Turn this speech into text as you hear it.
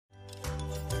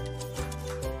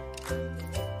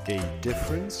A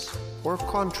difference or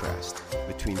contrast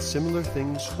between similar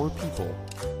things or people.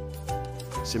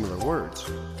 Similar words: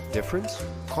 difference,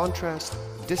 contrast,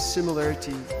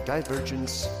 dissimilarity,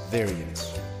 divergence,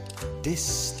 variance.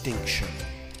 Distinction.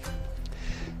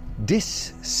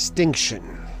 Distinction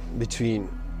between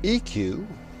EQ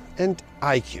and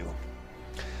IQ.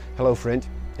 Hello, friend,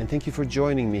 and thank you for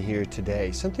joining me here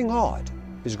today. Something odd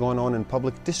is going on in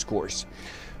public discourse.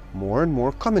 More and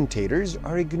more commentators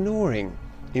are ignoring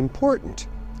important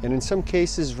and in some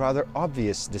cases rather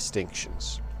obvious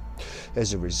distinctions.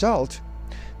 As a result,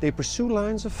 they pursue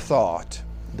lines of thought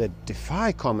that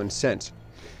defy common sense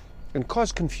and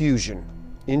cause confusion,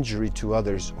 injury to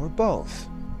others, or both.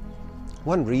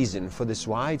 One reason for this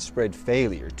widespread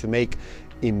failure to make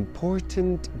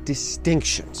important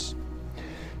distinctions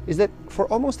is that for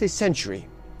almost a century,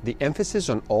 the emphasis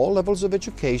on all levels of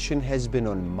education has been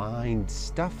on mind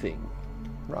stuffing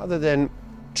rather than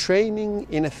training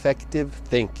in effective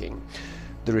thinking.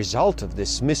 The result of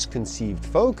this misconceived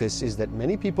focus is that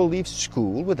many people leave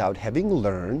school without having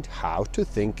learned how to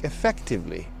think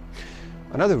effectively.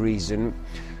 Another reason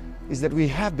is that we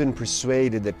have been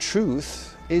persuaded that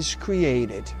truth is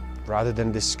created rather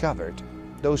than discovered.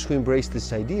 Those who embrace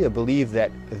this idea believe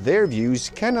that their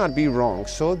views cannot be wrong,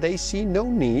 so they see no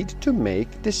need to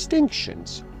make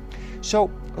distinctions.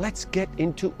 So let's get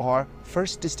into our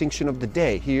first distinction of the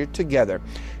day here together.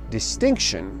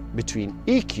 Distinction between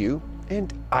EQ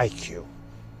and IQ.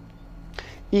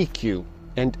 EQ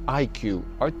and IQ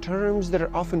are terms that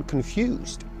are often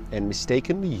confused and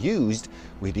mistakenly used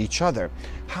with each other.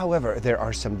 However, there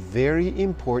are some very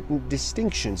important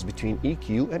distinctions between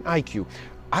EQ and IQ.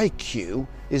 IQ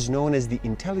is known as the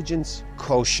intelligence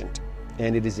quotient,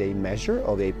 and it is a measure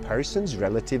of a person's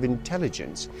relative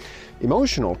intelligence.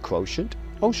 Emotional quotient,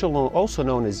 also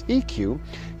known as EQ,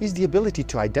 is the ability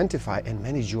to identify and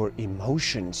manage your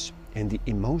emotions and the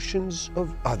emotions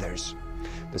of others.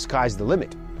 The sky's the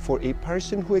limit for a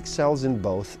person who excels in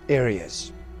both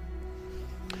areas.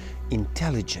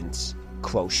 Intelligence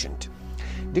quotient.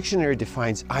 Dictionary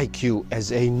defines IQ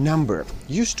as a number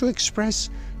used to express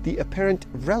the apparent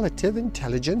relative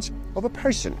intelligence of a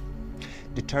person,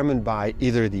 determined by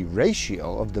either the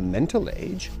ratio of the mental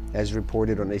age, as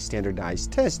reported on a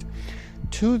standardized test,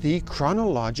 to the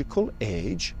chronological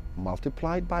age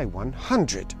multiplied by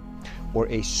 100, or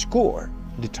a score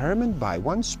determined by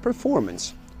one's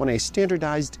performance on a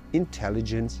standardized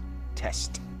intelligence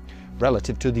test,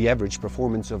 relative to the average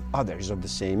performance of others of the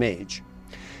same age.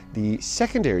 The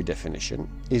secondary definition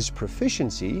is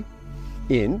proficiency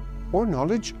in or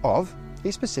knowledge of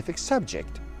a specific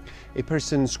subject. A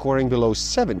person scoring below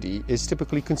 70 is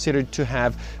typically considered to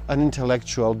have an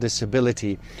intellectual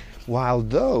disability, while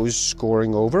those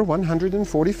scoring over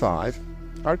 145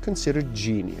 are considered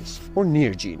genius or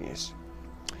near genius.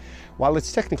 While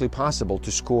it's technically possible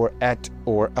to score at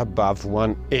or above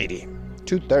 180,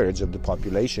 2/3 of the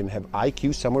population have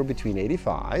IQ somewhere between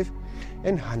 85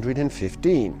 and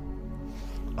 115.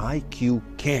 IQ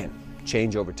can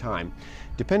change over time,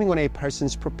 depending on a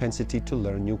person's propensity to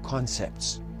learn new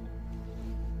concepts.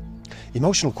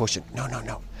 Emotional quotient,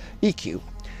 no. EQ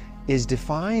is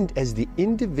defined as the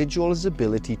individual's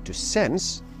ability to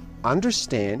sense,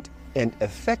 understand, and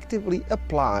effectively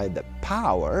apply the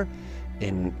power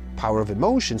of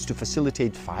emotions to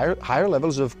facilitate higher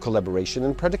levels of collaboration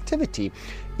and productivity.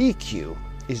 EQ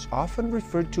is often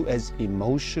referred to as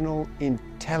emotional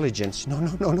intelligence.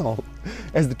 No,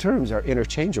 as the terms are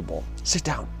interchangeable. Sit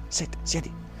down.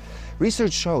 Siedi.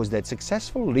 Research shows that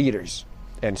successful leaders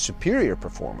and superior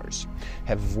performers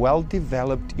have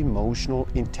well-developed emotional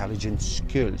intelligence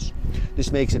skills.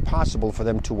 This makes it possible for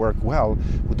them to work well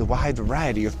with a wide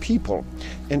variety of people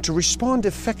and to respond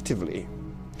effectively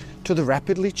to the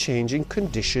rapidly changing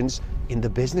conditions in the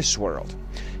business world.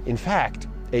 In fact,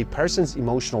 a person's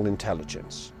emotional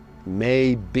intelligence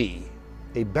may be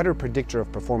a better predictor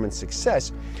of performance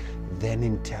success than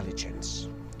intelligence.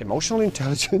 Emotional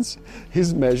intelligence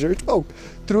is measured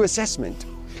through assessment.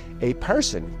 A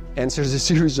person answers a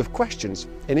series of questions,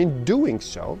 and in doing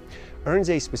so, earns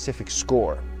a specific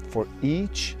score for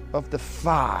each of the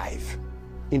 5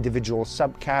 individual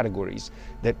subcategories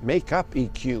that make up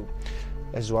EQ,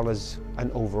 as well as an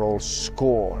overall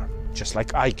score, just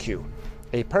like IQ.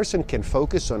 A person can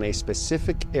focus on a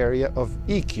specific area of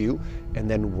EQ and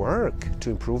then work to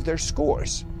improve their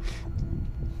scores.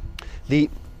 The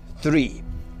 3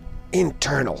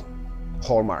 internal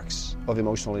hallmarks of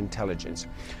emotional intelligence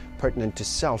pertinent to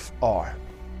self are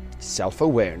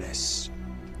self-awareness,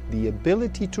 the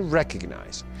ability to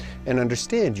recognize and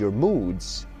understand your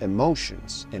moods,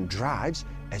 emotions, and drives,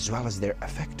 as well as their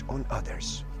effect on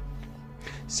others.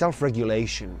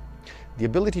 self-regulation, the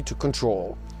ability to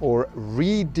control or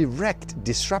redirect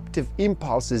disruptive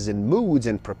impulses and moods,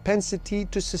 and propensity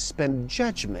to suspend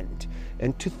judgment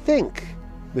and to think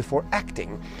before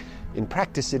acting. In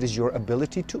practice, it is your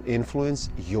ability to influence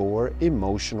your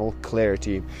emotional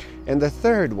clarity. And the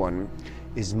third one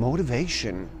is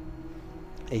motivation,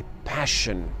 a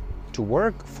passion to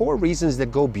work for reasons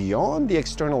that go beyond the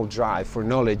external drive for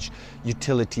knowledge,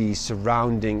 utility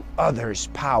surrounding others,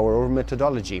 power, or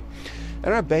methodology,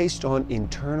 and are based on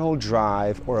internal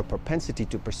drive or a propensity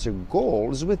to pursue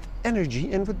goals with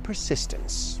energy and with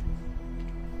persistence.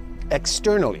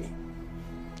 Externally,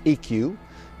 EQ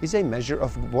is a measure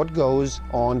of what goes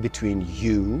on between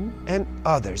you and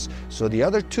others. So the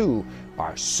other two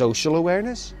are social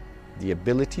awareness, the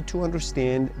ability to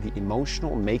understand the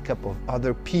emotional makeup of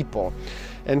other people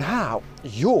and how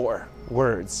your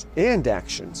words and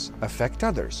actions affect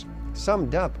others.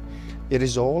 Summed up, it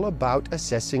is all about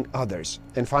assessing others.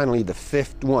 And finally, the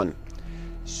fifth one,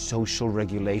 social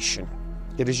regulation.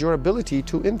 It is your ability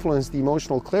to influence the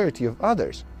emotional clarity of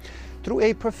others through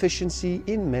a proficiency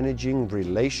in managing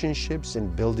relationships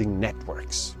and building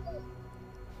networks.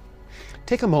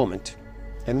 Take a moment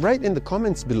and write in the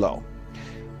comments below,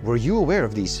 were you aware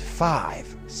of these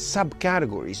 5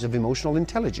 subcategories of emotional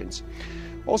intelligence?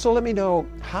 Also, let me know,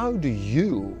 how do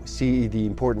you see the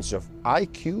importance of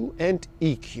IQ and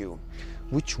EQ?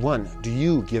 Which one do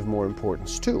you give more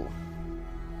importance to?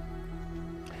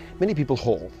 Many people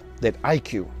hold that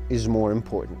IQ is more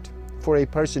important for a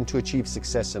person to achieve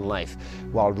success in life,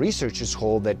 while researchers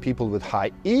hold that people with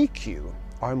high EQ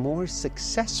are more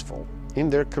successful in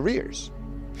their careers.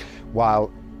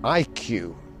 While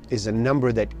IQ is a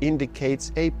number that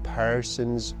indicates a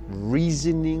person's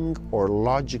reasoning or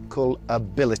logical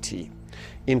ability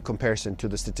in comparison to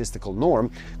the statistical norm,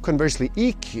 conversely,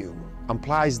 EQ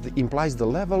implies the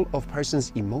level of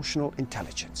person's emotional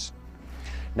intelligence.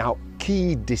 Now,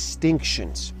 key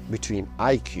distinctions between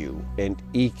IQ and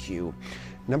EQ.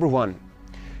 Number 1,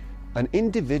 an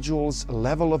individual's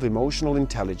level of emotional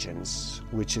intelligence,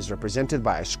 which is represented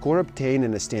by a score obtained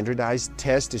in a standardized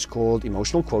test, is called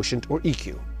emotional quotient or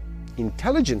EQ.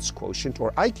 Intelligence quotient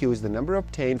or IQ is the number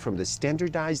obtained from the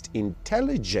standardized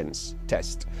intelligence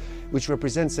test, which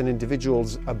represents an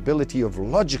individual's ability of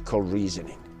logical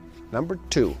reasoning. Number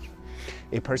 2,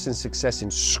 a person's success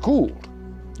in school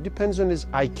depends on his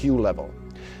IQ level,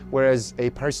 whereas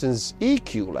a person's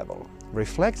EQ level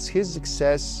reflects his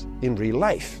success in real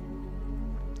life.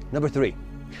 Number 3,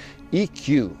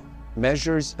 EQ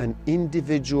measures an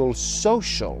individual's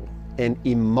social and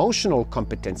emotional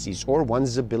competencies, or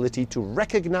one's ability to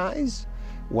recognize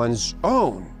one's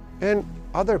own and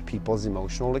other people's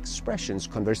emotional expressions.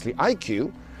 Conversely,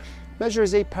 IQ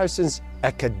measures a person's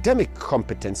academic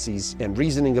competencies and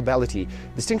reasoning ability.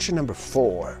 Distinction number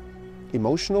 4,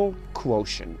 emotional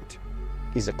quotient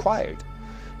is acquired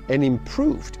and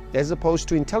improved as opposed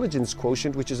to intelligence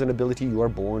quotient, which is an ability you are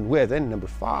born with. And number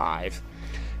 5,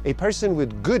 a person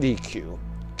with good EQ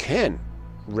can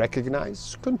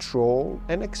recognize, control,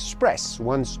 and express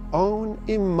one's own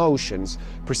emotions,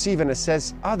 perceive and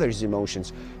assess others'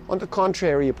 emotions. On the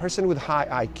contrary, a person with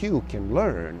high IQ can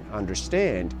learn,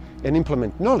 understand, and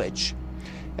implement knowledge,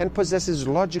 and possesses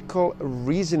logical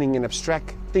reasoning and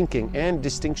abstract thinking. And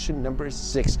distinction number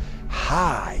 6,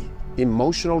 high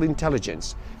emotional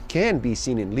intelligence can be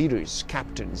seen in leaders,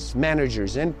 captains,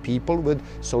 managers, and people with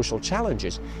social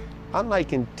challenges.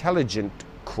 Unlike intelligent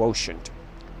quotient,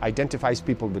 identifies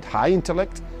people with high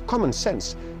intellect, common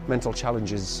sense, mental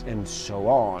challenges, and so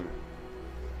on.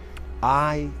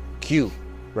 IQ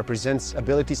represents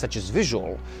abilities such as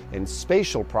visual and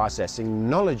spatial processing,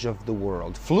 knowledge of the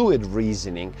world, fluid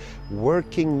reasoning,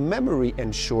 working memory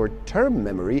and short-term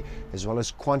memory, as well as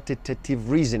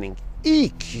quantitative reasoning.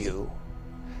 EQ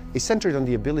is centered on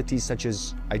the abilities such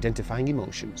as identifying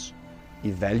emotions,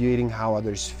 evaluating how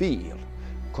others feel,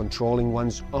 controlling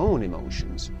one's own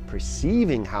emotions,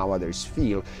 perceiving how others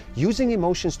feel, using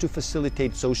emotions to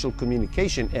facilitate social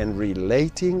communication, and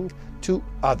relating to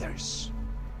others.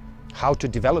 How to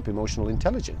develop emotional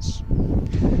intelligence.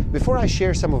 Before I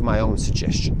share some of my own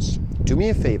suggestions, do me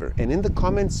a favor and in the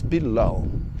comments below,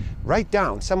 write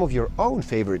down some of your own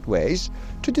favorite ways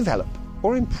to develop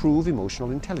or improve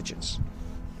emotional intelligence.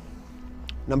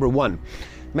 Number 1,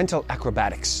 mental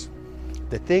acrobatics.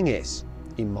 The thing is,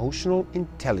 emotional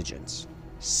intelligence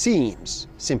seems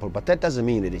simple, but that doesn't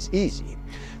mean it is easy.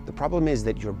 The problem is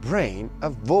that your brain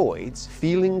avoids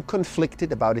feeling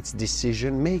conflicted about its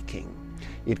decision making.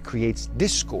 It creates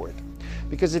discord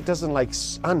because it doesn't like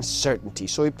uncertainty,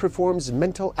 so it performs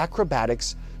mental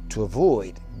acrobatics to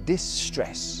avoid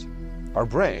distress. Our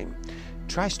brain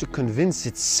tries to convince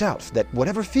itself that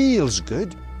whatever feels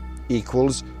good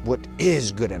equals what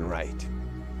is good and right.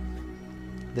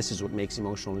 This is what makes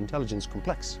emotional intelligence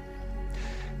complex.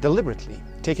 Deliberately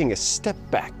taking a step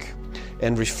back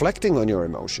and reflecting on your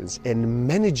emotions and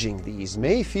managing these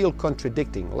may feel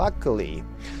contradicting. Luckily,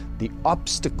 the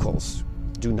obstacles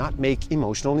do not make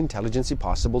emotional intelligence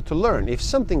impossible to learn. If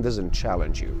something doesn't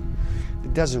challenge you,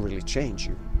 it doesn't really change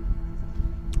you.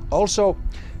 Also,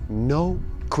 no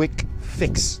quick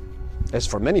fix. As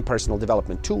for many personal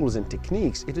development tools and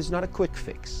techniques, it is not a quick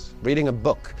fix. Reading a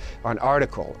book or an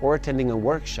article or attending a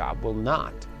workshop will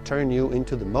not turn you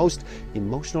into the most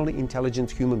emotionally intelligent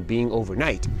human being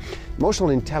overnight. Emotional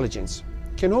intelligence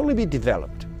can only be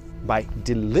developed by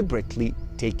deliberately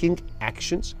taking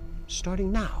actions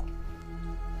starting now.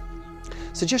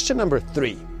 Suggestion number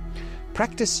 3,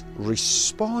 practice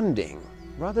responding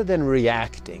rather than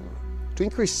reacting. To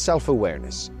increase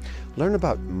self-awareness, learn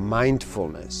about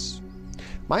mindfulness.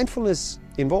 Mindfulness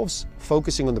involves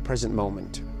focusing on the present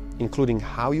moment, including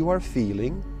how you are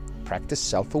feeling. Practice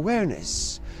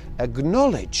self-awareness.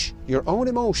 Acknowledge your own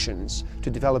emotions to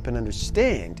develop and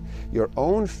understand your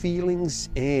own feelings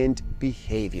and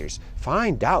behaviors.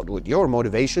 Find out what your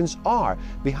motivations are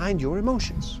behind your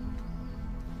emotions.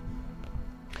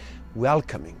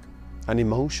 Welcoming an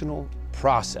emotional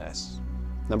process.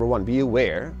 Number 1, be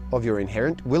aware of your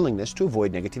inherent willingness to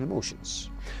avoid negative emotions.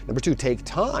 Number 2, take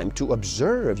time to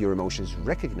observe your emotions,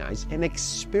 recognize and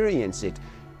experience it.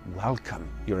 Welcome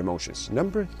your emotions.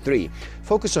 Number 3,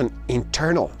 focus on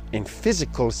internal and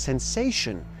physical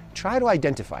sensation. Try to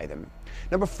identify them.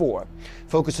 Number 4,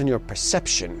 focus on your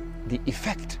perception, the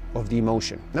effect of the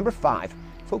emotion. Number 5,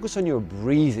 focus on your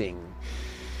breathing.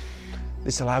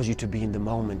 This allows you to be in the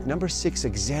moment. Number 6,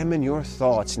 examine your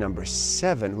thoughts. Number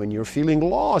 7, when you're feeling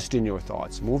lost in your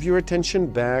thoughts, move your attention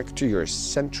back to your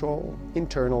central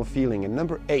internal feeling. And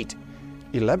number 8,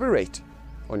 elaborate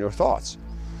on your thoughts.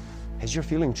 Has your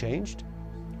feeling changed?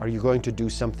 Are you going to do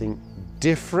something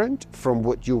different from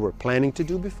what you were planning to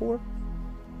do before?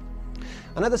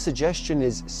 Another suggestion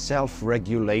is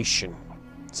self-regulation.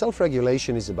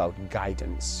 Self-regulation is about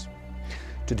guidance.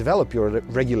 To develop your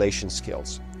regulation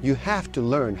skills, you have to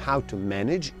learn how to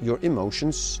manage your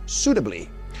emotions suitably.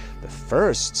 The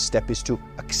first step is to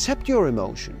accept your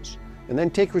emotions and then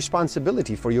take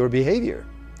responsibility for your behavior.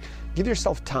 Give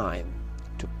yourself time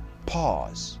to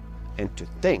pause and to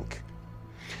think.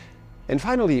 And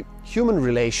finally, human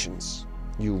relations.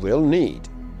 You will need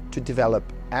to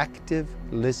develop active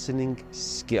listening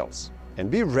skills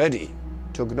and be ready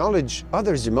to acknowledge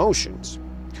others' emotions.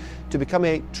 To become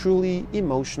a truly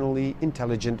emotionally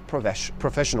intelligent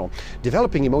professional.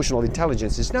 Developing emotional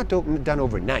intelligence is not done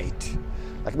overnight.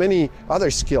 Like many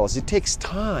other skills, it takes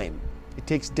time. It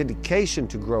takes dedication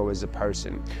to grow as a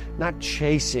person, not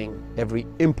chasing every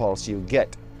impulse you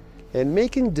get. And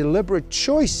making deliberate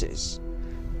choices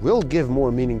will give more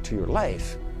meaning to your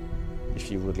life. If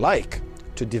you would like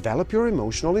to develop your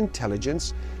emotional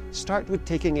intelligence, start with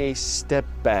taking a step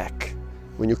back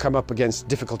when you come up against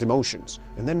difficult emotions,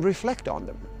 and then reflect on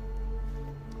them.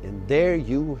 And there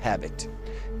you have it.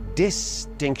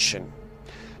 Distinction.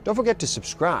 Don't forget to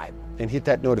subscribe and hit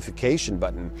that notification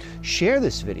button. Share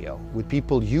this video with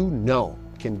people you know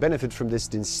can benefit from this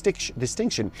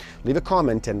distinction. Leave a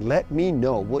comment and let me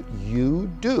know what you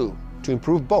do to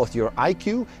improve both your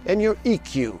IQ and your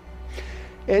EQ.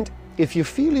 And if you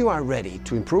feel you are ready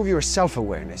to improve your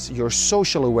self-awareness, your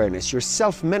social awareness, your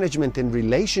self-management and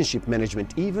relationship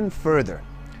management even further,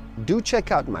 do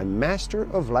check out my Master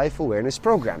of Life Awareness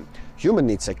program, Human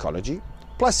Needs Psychology,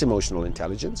 plus Emotional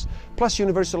Intelligence, plus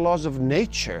Universal Laws of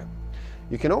Nature.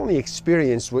 You can only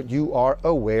experience what you are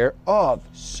aware of,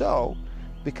 so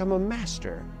become a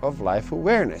Master of Life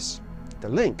Awareness. The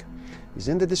link is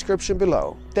in the description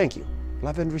below. Thank you.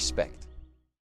 Love and respect.